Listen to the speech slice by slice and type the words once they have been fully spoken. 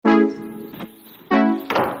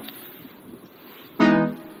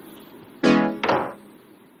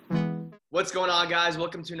What's going on, guys?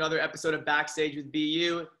 Welcome to another episode of Backstage with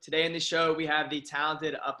BU. Today in the show, we have the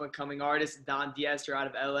talented up-and-coming artist, Don Diester out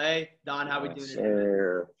of LA. Don, how we doing today?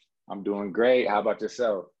 Sir. I'm doing great. How about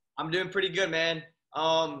yourself? I'm doing pretty good, man.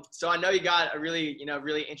 So I know you got a really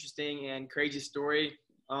interesting and crazy story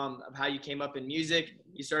of how you came up in music.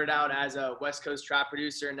 You started out as a West Coast trap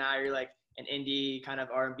producer. Now you're like an indie kind of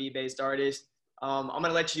R&B based artist. I'm going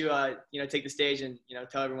to let you, take the stage and,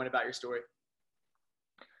 tell everyone about your story.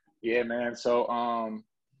 Yeah, man. So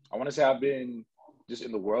I want to say I've been just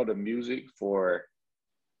in the world of music for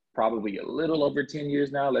probably a little over 10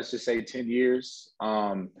 years now. Let's just say 10 years.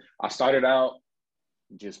 I started out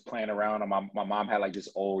just playing around. My mom had like this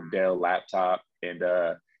old Dell laptop, and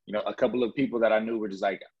a couple of people that I knew were just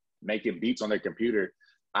like making beats on their computer.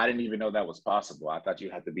 I didn't even know that was possible. I thought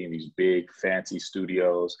you had to be in these big fancy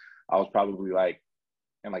studios. I was probably like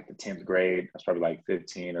in like the 10th grade. I was probably like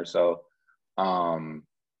 15 or so.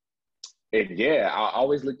 And yeah, I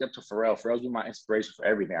always looked up to Pharrell. Pharrell's been my inspiration for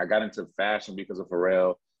everything. I got into fashion because of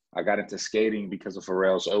Pharrell. I got into skating because of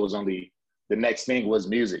Pharrell. So it was only, the next thing was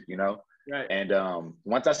music, Right. And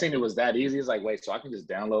once I seen it was that easy, it's like, wait, so I can just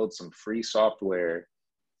download some free software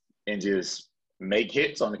and just make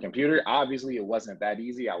hits on the computer. Obviously, it wasn't that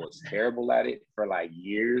easy. I was terrible at it for like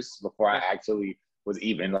years before I actually was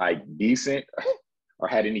even like decent or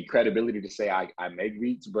had any credibility to say I make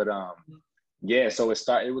beats. But yeah, so it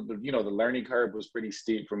started with the learning curve was pretty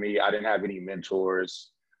steep for me. I didn't have any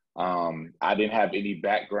mentors. I didn't have any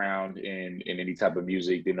background in any type of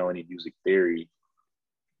music, didn't know any music theory.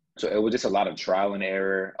 So it was just a lot of trial and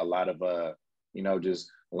error, a lot of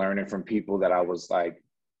just learning from people that I was like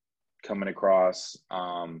coming across.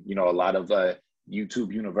 A lot of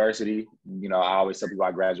YouTube University. I always tell people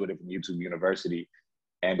I graduated from YouTube University.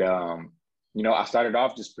 And I started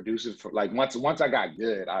off just producing for like once I got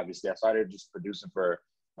good, obviously, I started just producing for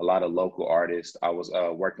a lot of local artists. I was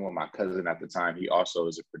working with my cousin at the time. He also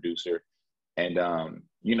is a producer. And,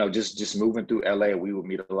 just moving through LA, we would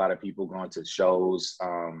meet a lot of people going to shows,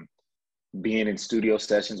 being in studio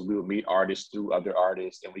sessions. We would meet artists through other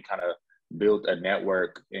artists, and we kind of built a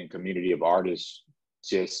network and community of artists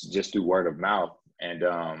just through word of mouth. And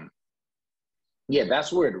yeah,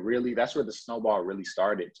 that's where the snowball really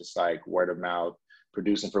started. Just like word of mouth,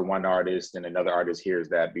 producing for one artist, and another artist hears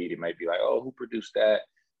that beat. It might be like, oh, who produced that?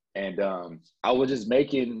 And I was just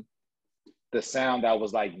making the sound that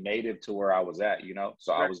was like native to where I was at,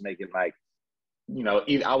 So I was making like,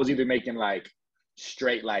 I was either making like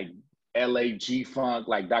straight like LA G funk,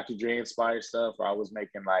 like Dr. Dre inspired stuff, or I was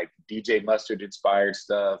making like DJ Mustard inspired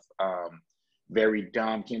stuff, very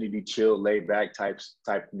Dom Kennedy chill, laid back type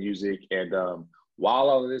music. And while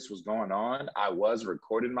all of this was going on, I was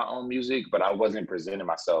recording my own music, but I wasn't presenting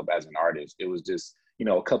myself as an artist. It was just,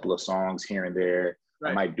 a couple of songs here and there.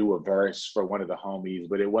 Right. I might do a verse for one of the homies,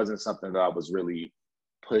 but it wasn't something that I was really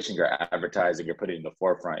pushing or advertising or putting in the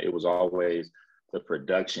forefront. It was always the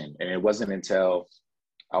production. And it wasn't until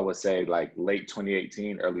I would say like late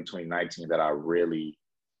 2018, early 2019 that I really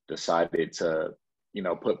decided to,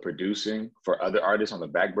 put producing for other artists on the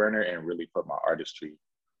back burner and really put my artistry,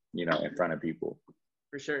 in front of people.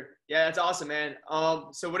 For sure. Yeah, that's awesome, man.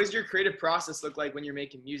 So what does your creative process look like when you're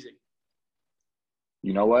making music?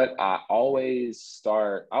 You know what? I always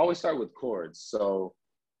start with chords. So,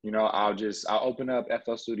 I'll open up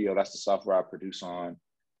FL Studio. That's the software I produce on.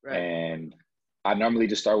 Right. And I normally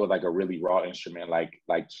just start with like a really raw instrument, like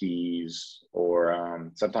keys, or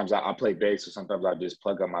sometimes I play bass, or sometimes I just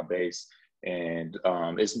plug up my bass. And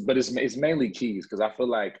it's mainly keys, because I feel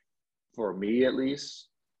like, for me at least,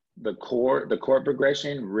 the chord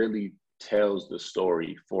progression really tells the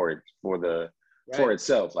story for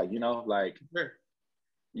itself. Like, Sure.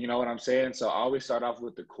 You know what I'm saying? So I always start off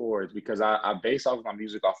with the chords, because I base off my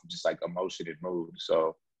music off of just like emotion and mood.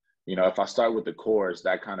 So, if I start with the chords,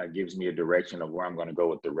 that kind of gives me a direction of where I'm going to go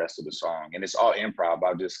with the rest of the song. And it's all improv.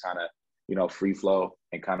 I'll just kind of, free flow,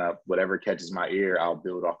 and kind of whatever catches my ear, I'll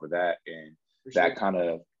build off of that. And that kind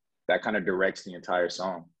of directs the entire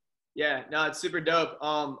song. Yeah, no, it's super dope.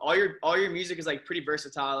 All your music is like pretty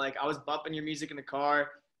versatile. Like I was bumping your music in the car,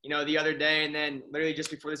 the other day, and then literally just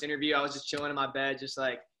before this interview, I was just chilling in my bed, just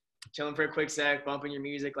like chilling for a quick sec, bumping your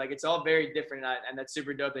music. Like it's all very different, and that's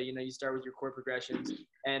super dope that you start with your chord progressions,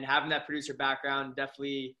 and having that producer background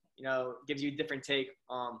definitely gives you a different take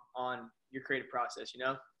on your creative process.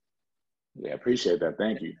 Yeah, appreciate that.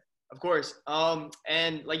 Thank you. Of course.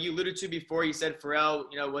 And like you alluded to before, you said Pharrell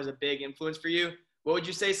was a big influence for you. What would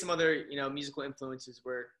you say some other musical influences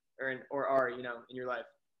were or are in your life?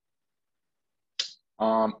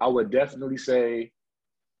 I would definitely say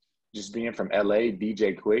just being from LA,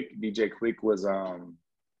 DJ Quick. DJ Quick was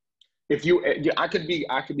if you yeah, I could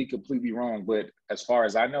be completely wrong, but as far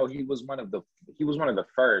as I know, he was one of the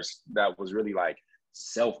first that was really like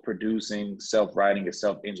self-producing, self-writing, and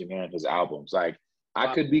self-engineering his albums. Like I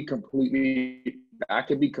Wow. could be completely I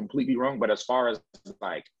could be completely wrong, but as far as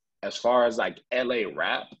like LA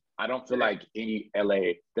rap, I don't feel Sure. like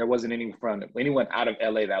there wasn't anyone out of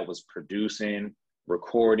LA that was producing,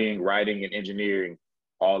 recording, writing, and engineering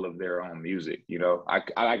all of their own music.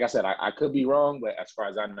 Like I said, I could be wrong, but as far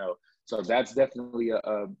as I know, so that's definitely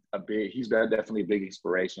a big. He's definitely a big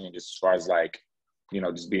inspiration, just as far as like,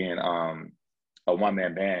 just being a one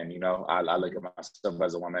man band. I look at myself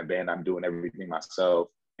as a one man band. I'm doing everything myself,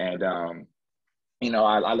 and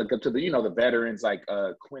I look up to the veterans like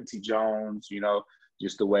Quincy Jones.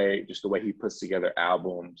 Just the way he puts together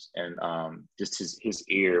albums, and just his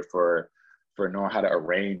ear for knowing how to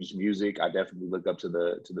arrange music. I definitely look up to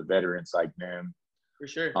the veterans like them. For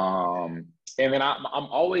sure. And then I'm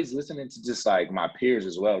always listening to just like my peers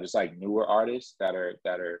as well, just like newer artists that are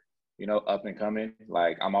up and coming.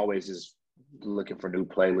 Like I'm always just looking for new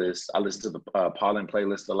playlists. I listen to the Pollen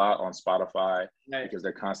playlist a lot on Spotify Right. because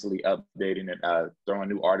they're constantly updating and throwing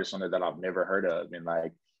new artists on there that I've never heard of, and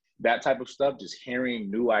like that type of stuff. Just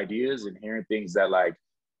hearing new ideas and hearing things that like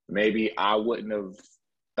maybe I wouldn't have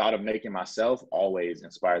thought of making myself always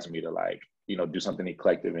inspires me to like do something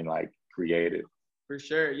eclectic and like creative. For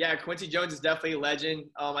sure. Yeah, Quincy Jones is definitely a legend.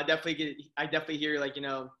 I definitely hear like,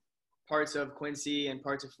 parts of Quincy and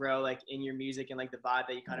parts of Pharrell like in your music and like the vibe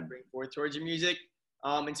that you kind of bring forth towards your music.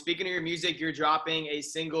 And speaking of your music, you're dropping a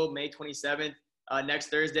single May 27th, next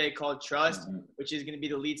Thursday called Trust, Mm-hmm. which is going to be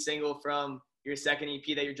the lead single from your second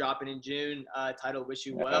EP that you're dropping in June, titled Wish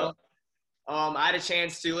You Yeah. Well. I had a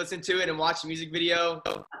chance to listen to it and watch the music video.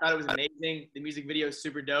 I thought it was amazing. The music video is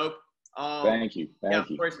super dope. Thank you. Yeah, of Thank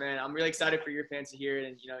you. course, man. I'm really excited for your fans to hear it,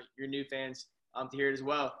 and your new fans to hear it as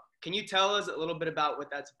well. Can you tell us a little bit about what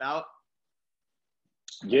that's about?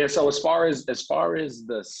 Yeah. So as far as the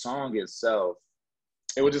song itself,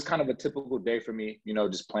 it was just kind of a typical day for me,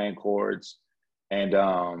 just playing chords. And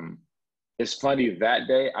it's funny, that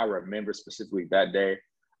day, I remember specifically that day,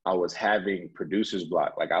 I was having producer's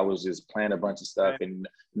block. Like I was just playing a bunch of stuff Right. and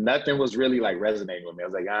nothing was really like resonating with me. I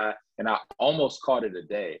was like, and I almost called it a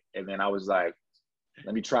day. And then I was like,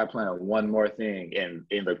 let me try playing one more thing. And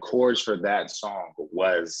the chords for that song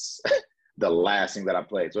was the last thing that I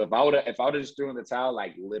played. So if I would have just threw in the towel,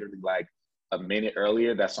 like literally like a minute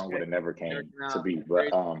earlier, that song would have never came to be. But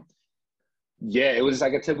yeah, it was just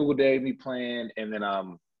like a typical day of me playing. And then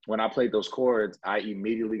when I played those chords, I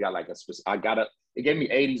immediately got like it gave me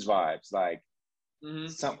 80s vibes. Like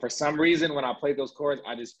Mm-hmm. for some reason when I played those chords,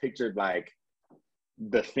 I just pictured like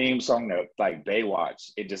the theme song to like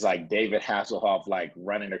Baywatch. It just like David Hasselhoff like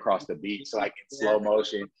running across the beach like in Yeah. slow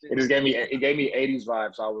motion. It gave me 80s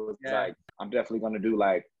vibes. So I was Yeah. like, I'm definitely gonna do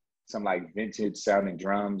like some like vintage sounding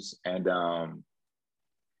drums and kind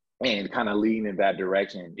of lean in that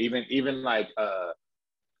direction. Even like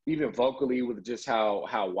even vocally with just how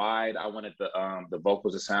wide I wanted the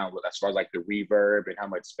vocals to sound with as far as like the reverb and how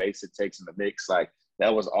much space it takes in the mix. Like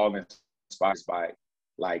that was all inspired by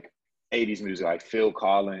like 80s music, like Phil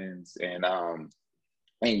Collins and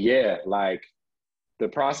yeah, like the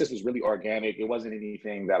process was really organic. It wasn't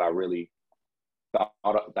anything that I really thought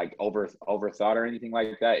like overthought or anything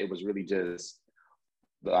like that. It was really just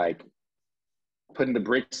like putting the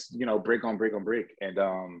bricks, brick on brick on brick,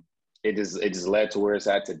 and it just led to where it's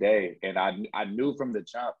at today. And I knew from the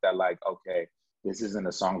jump that like, okay, this isn't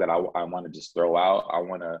a song that I want to just throw out. I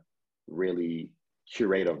want to really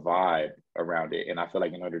curate a vibe around it, and I feel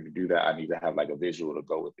like in order to do that, I need to have like a visual to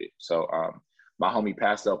go with it. So my homie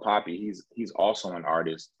Pastel Poppy, he's also an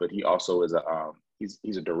artist, but he also is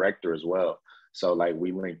he's a director as well. So like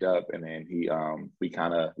we linked up, and then we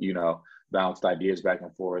kind of bounced ideas back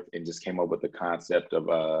and forth and just came up with the concept of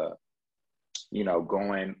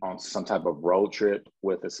going on some type of road trip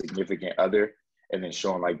with a significant other, and then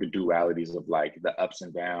showing like the dualities of like the ups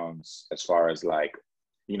and downs as far as like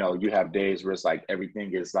you have days where it's like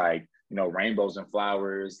everything is like rainbows and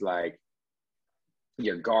flowers, like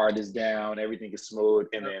your guard is down, everything is smooth,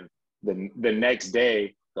 and then the next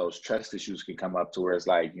day those trust issues can come up to where it's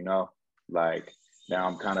like like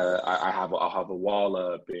now I'll have a wall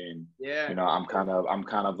up, and Yeah. I'm kind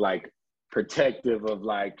of like protective of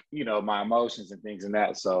like my emotions and things and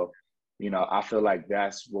that. So I feel like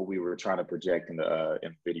that's what we were trying to project in the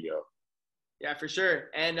video. Yeah, for sure.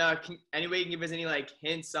 And any way you can give us any like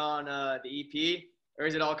hints on the EP, or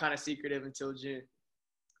is it all kind of secretive until June?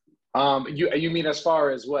 You mean as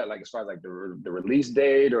far as what? Like as far as like the release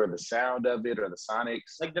date or the sound of it or the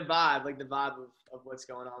sonics? Like the vibe of what's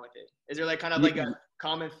going on with it. Is there like kind of like a Yeah,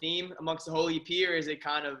 common theme amongst the whole EP, or is it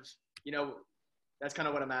kind of, you know, that's kind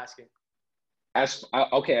of what I'm asking.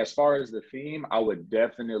 okay, as far as the theme, I would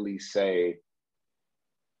definitely say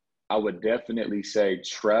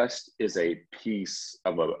trust is a piece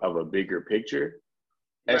of a bigger picture.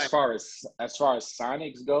 Right. As far as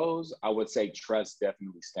Sonics goes, I would say Trust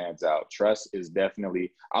definitely stands out. Trust is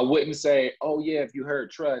definitely. I wouldn't say, oh yeah, if you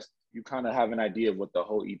heard Trust, you kind of have an idea of what the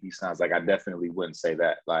whole EP sounds like. I definitely wouldn't say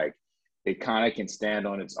that. Like it kind of can stand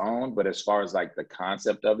on its own, but as far as like the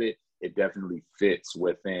concept of it, it definitely fits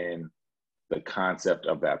within the concept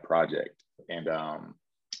of that project. And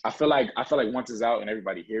I feel like once it's out and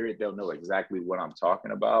everybody hear it, they'll know exactly what I'm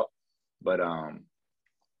talking about. But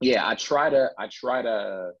yeah, I try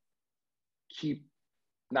to keep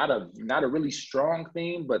not a really strong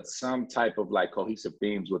theme, but some type of like cohesive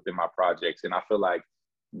themes within my projects. And I feel like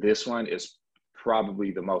this one is probably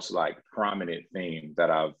the most like prominent theme that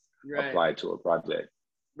I've Right. applied to a project.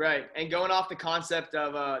 Right. And going off the concept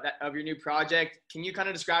of of your new project, can you kind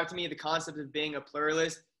of describe to me the concept of being a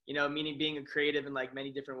pluralist? You know, meaning being a creative in like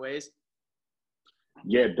many different ways.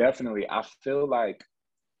 Yeah, definitely. I feel like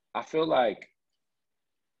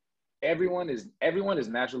everyone is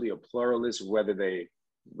naturally a pluralist, whether they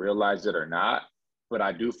realize it or not. But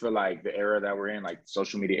I do feel like the era that we're in, like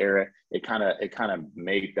social media era, it kind of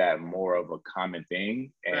made that more of a common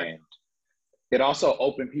thing, Right. and it also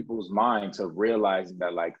opened people's mind to realizing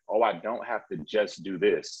that like, oh, I don't have to just do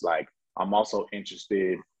this. Like I'm also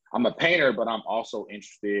interested. I'm a painter, but I'm also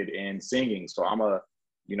interested in singing. So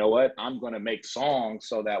you know what? I'm gonna make songs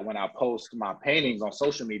so that when I post my paintings on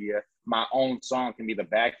social media, my own song can be the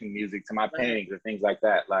backing music to my Right. paintings or things like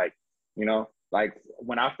that. Like, you know, like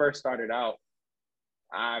when I first started out,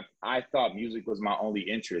 I thought music was my only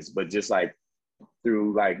interest, but just like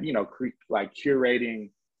through like like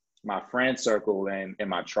curating my friend circle and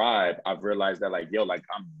my tribe, I've realized that like yo, like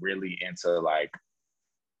I'm really into like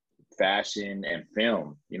fashion and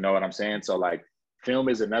film. You know what I'm saying? So like film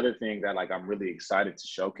is another thing that like I'm really excited to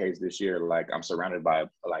showcase this year. Like I'm surrounded by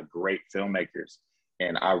like great filmmakers,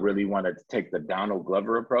 and I really wanted to take the Donald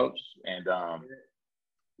Glover approach and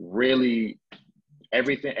really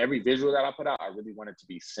every visual that I put out, I really want it to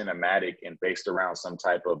be cinematic and based around some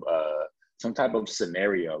type of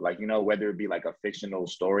scenario. Like, you know, whether it be like a fictional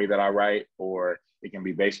story that I write or it can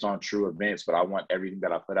be based on true events, but I want everything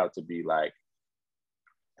that I put out to be like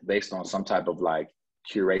based on some type of like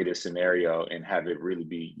curated scenario and have it really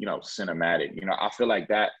be, you know, cinematic. You know, I feel like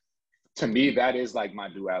that to me, that is like my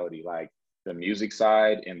duality, like the music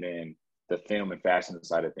side and then the film and fashion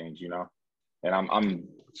side of things, you know? And I'm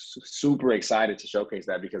super excited to showcase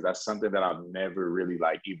that because that's something that I've never really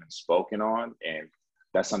like even spoken on, and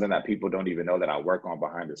that's something that people don't even know that I work on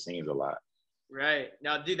behind the scenes a lot. Right.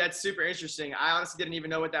 Now, dude, that's super interesting. I honestly didn't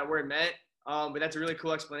even know what that word meant. But that's a really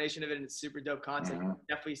cool explanation of it, and it's super dope content. Mm-hmm.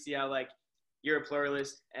 Definitely see how like you're a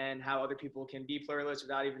pluralist and how other people can be pluralists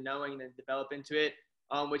without even knowing and then develop into it.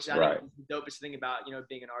 Which I think Right. is the dopest thing about, you know,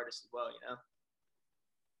 being an artist as well, you know.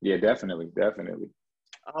 Yeah, definitely, definitely.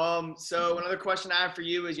 So another question I have for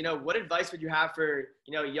you is, you know, what advice would you have for,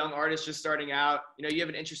 you know, young artists just starting out? You know, you have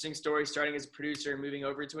an interesting story starting as a producer and moving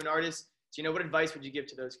over to an artist. So, you know, what advice would you give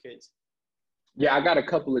to those kids? Yeah, I got a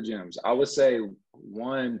couple of gems. I would say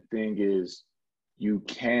one thing is you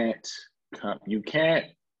can't you can't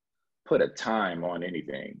put a time on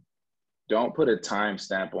anything. Don't put a time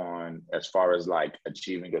stamp on as far as like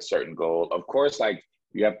achieving a certain goal. Of course, like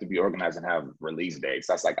you have to be organized and have release dates.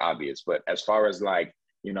 That's like obvious. But as far as like,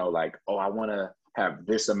 you know, like, oh, I want to have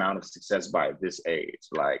this amount of success by this age,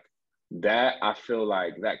 like that, I feel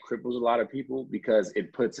like that cripples a lot of people because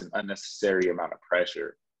it puts an unnecessary amount of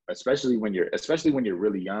pressure, especially when you're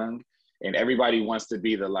really young and everybody wants to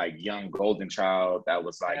be the like young golden child that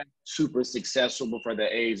was like Yeah. super successful before the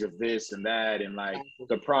age of this and that and like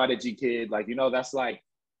the prodigy kid, like, you know, that's like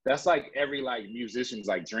every like musician's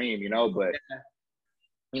like dream, you know, but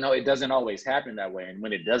you know, it doesn't always happen that way. And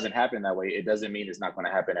when it doesn't happen that way, it doesn't mean it's not going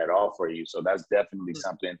to happen at all for you. So that's definitely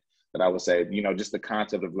something that I would say, you know, just the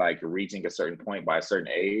concept of like reaching a certain point by a certain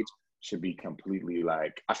age should be completely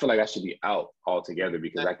like, I feel like that should be out altogether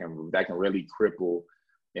because that can really cripple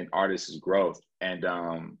an artist's growth. And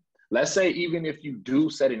let's say even if you do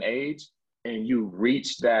set an age and you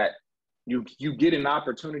reach that, you get an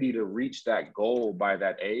opportunity to reach that goal by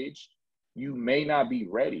that age, you may not be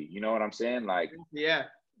ready. You know what I'm saying? Like, Yeah.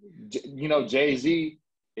 you know, Jay-Z,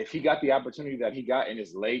 if he got the opportunity that he got in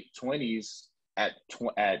his late 20s at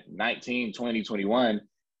 19, 20, 21,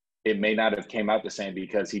 it may not have came out the same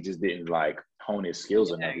because he just didn't like hone his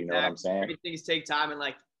skills enough. You know what I'm saying? Things take time, and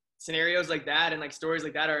like scenarios like that and like stories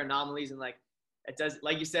like that are anomalies, and like it does,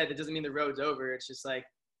 like you said, it doesn't mean the road's over. It's just like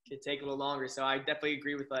it could take a little longer. So I definitely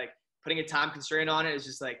agree with like putting a time constraint on it is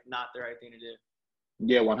just like not the right thing to do.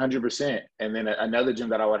 Yeah, 100%. And then another gem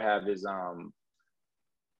that I would have is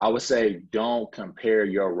I would say don't compare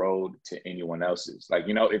your road to anyone else's. Like,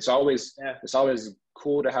 you know, it's always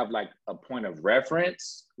cool to have like a point of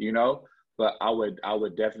reference, you know, but I would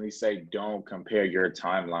definitely say don't compare your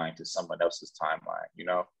timeline to someone else's timeline, you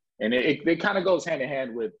know. And it kind of goes hand in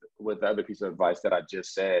hand with the other piece of advice that I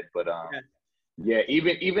just said. But yeah,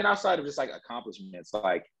 even outside of just like accomplishments,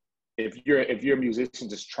 like if you're a musician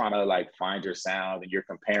just trying to like find your sound and you're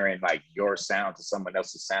comparing like your sound to someone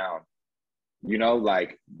else's sound, you know,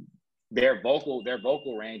 like their vocal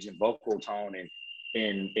range and vocal tone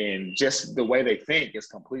and just the way they think is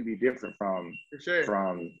completely different from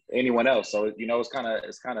anyone else. So, you know, it's kind of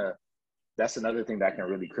that's another thing that can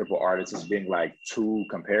really cripple artists, is being like too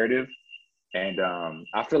comparative. And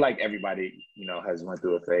I feel like everybody, you know, has went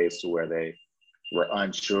through a phase to where they were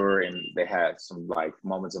unsure and they had some like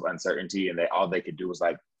moments of uncertainty, and all they could do was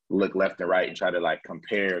like look left and right and try to like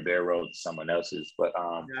compare their road to someone else's. But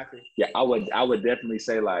yeah, I would definitely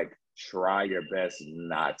say like try your best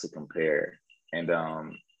not to compare. And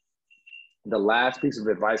the last piece of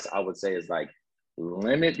advice I would say is like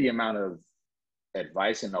limit the amount of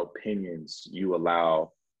advice and opinions you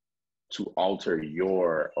allow to alter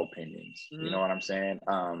your opinions. Mm-hmm. You know what I'm saying?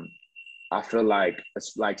 I feel like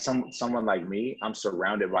it's like someone like me, I'm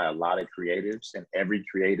surrounded by a lot of creatives, and every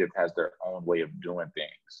creative has their own way of doing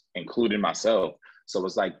things, including myself. So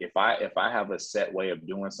it's like if I have a set way of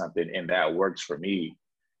doing something and that works for me,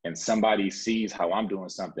 and somebody sees how I'm doing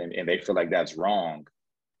something and they feel like that's wrong,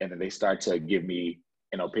 and then they start to give me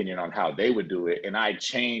an opinion on how they would do it, and I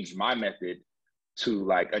change my method to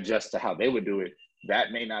like adjust to how they would do it,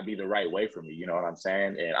 that may not be the right way for me. You know what I'm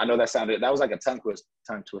saying? And I know that was like a tongue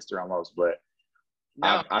twister almost, but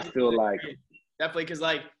no, I feel like definitely, because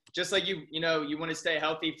like just like you know, you want to stay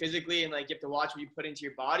healthy physically, and like you have to watch what you put into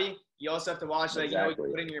your body. You also have to watch like you know what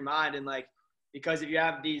you put in your mind, and like because if you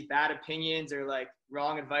have these bad opinions or like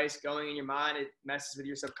wrong advice going in your mind, it messes with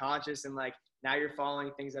your subconscious, and like now you're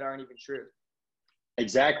following things that aren't even true.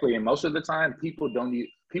 Exactly. And most of the time people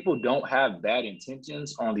don't have bad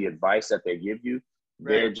intentions on the advice that they give you.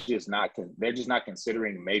 Right. They're just not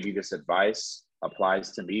considering maybe this advice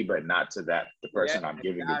applies to me, but not to the person I'm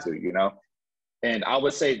giving it to, you know? And I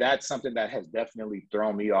would say that's something that has definitely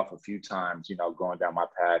thrown me off a few times, you know, going down my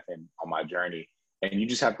path and on my journey. And you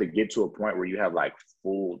just have to get to a point where you have like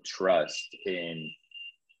full trust in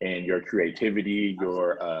your creativity,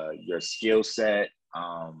 your skill set,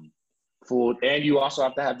 and you also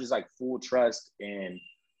have to have just like full trust in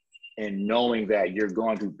knowing that you're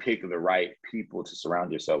going to pick the right people to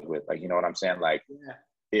surround yourself with. Like, you know what I'm saying? Like,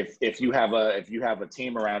 if you have a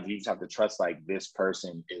team around you, you just have to trust like this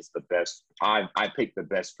person is the best. I picked the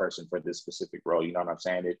best person for this specific role. You know what I'm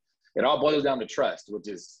saying? It all boils down to trust, which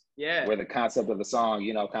is where the concept of the song,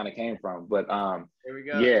 you know, kind of came from. But there we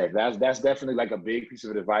go. Yeah, that's definitely like a big piece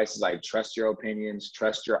of advice, is like trust your opinions,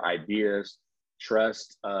 trust your ideas,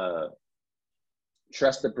 trust the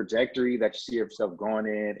trajectory that you see yourself going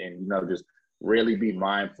in, and, you know, just really be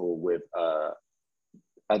mindful with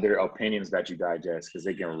other opinions that you digest, because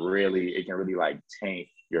it can really like taint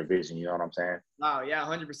your vision. You know what I'm saying? Wow. Yeah.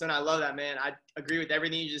 100%. I love that, man. I agree with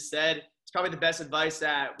everything you just said. It's probably the best advice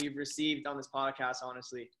that we've received on this podcast,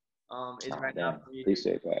 honestly. Now.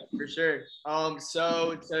 Appreciate that. For sure.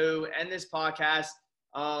 So to end this podcast,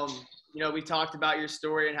 you know, we talked about your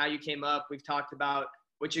story and how you came up. We've talked about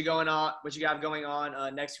what you have going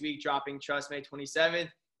on next week, dropping Trust May 27th,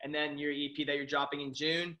 and then your EP that you're dropping in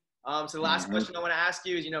June. So the last question I want to ask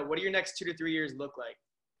you is, you know, what do your next 2 to 3 years look like?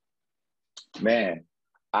 Man,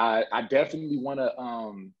 I definitely want to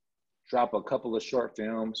drop a couple of short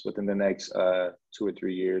films within the next 2 or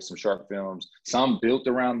 3 years. Some short films, some built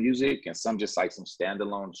around music, and some just like some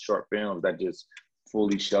standalone short films that just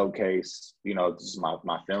fully showcase, you know, this is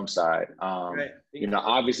my film side. Right. You know,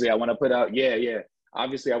 obviously I want to put out,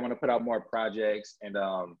 obviously I want to put out more projects, and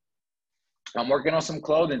I'm working on some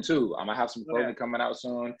clothing too. I'm gonna have some clothing coming out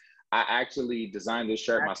soon. I actually designed this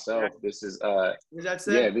shirt myself. This is does that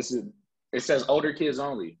say? It says older kids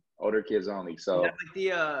only. So is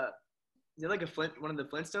it like one of the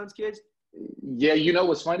Flintstones kids? Yeah, you know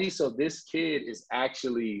what's funny? So this kid is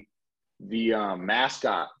actually the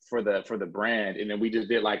mascot for the brand, and then we just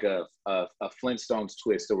did like a Flintstones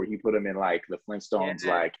twist, so where he put them in like the Flintstones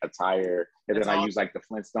like attire, and That's then I awesome. use like the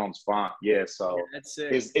Flintstones font. Yeah, so That's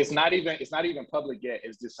sick. it's not even public yet.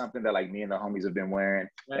 It's just something that like me and the homies have been wearing,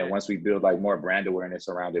 Right. and once we build like more brand awareness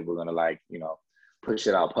around it, we're gonna like push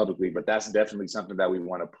it out publicly. But that's definitely something that we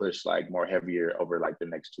want to push like more heavier over like the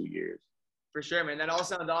next 2 years. For sure, man. That all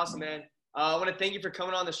sounds awesome, man. I want to thank you for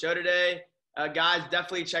coming on the show today. Guys,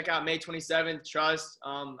 definitely check out May 27th, Trust.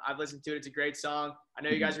 I've listened to it. It's a great song. I know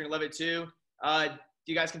you guys are going to love it too.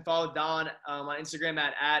 You guys can follow Don on Instagram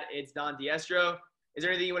at it's Don Diestro. Is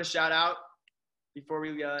there anything you want to shout out before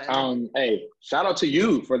we Hey, shout out to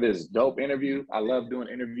you for this dope interview. I love doing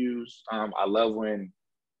interviews. I love when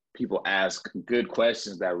people ask good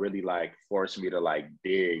questions that really like force me to like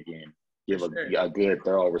dig and give a good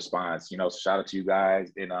thorough response. So shout out to you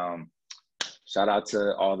guys, and shout out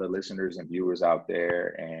to all the listeners and viewers out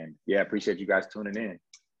there. And yeah, appreciate you guys tuning in.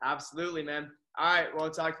 Absolutely, man. All right, well,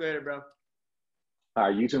 talk later, bro. All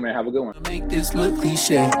right, you too, man. Have a good one. Make this look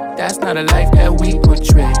cliche. That's not a life that we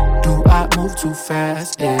portray. Do I move too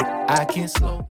fast? I can't slow.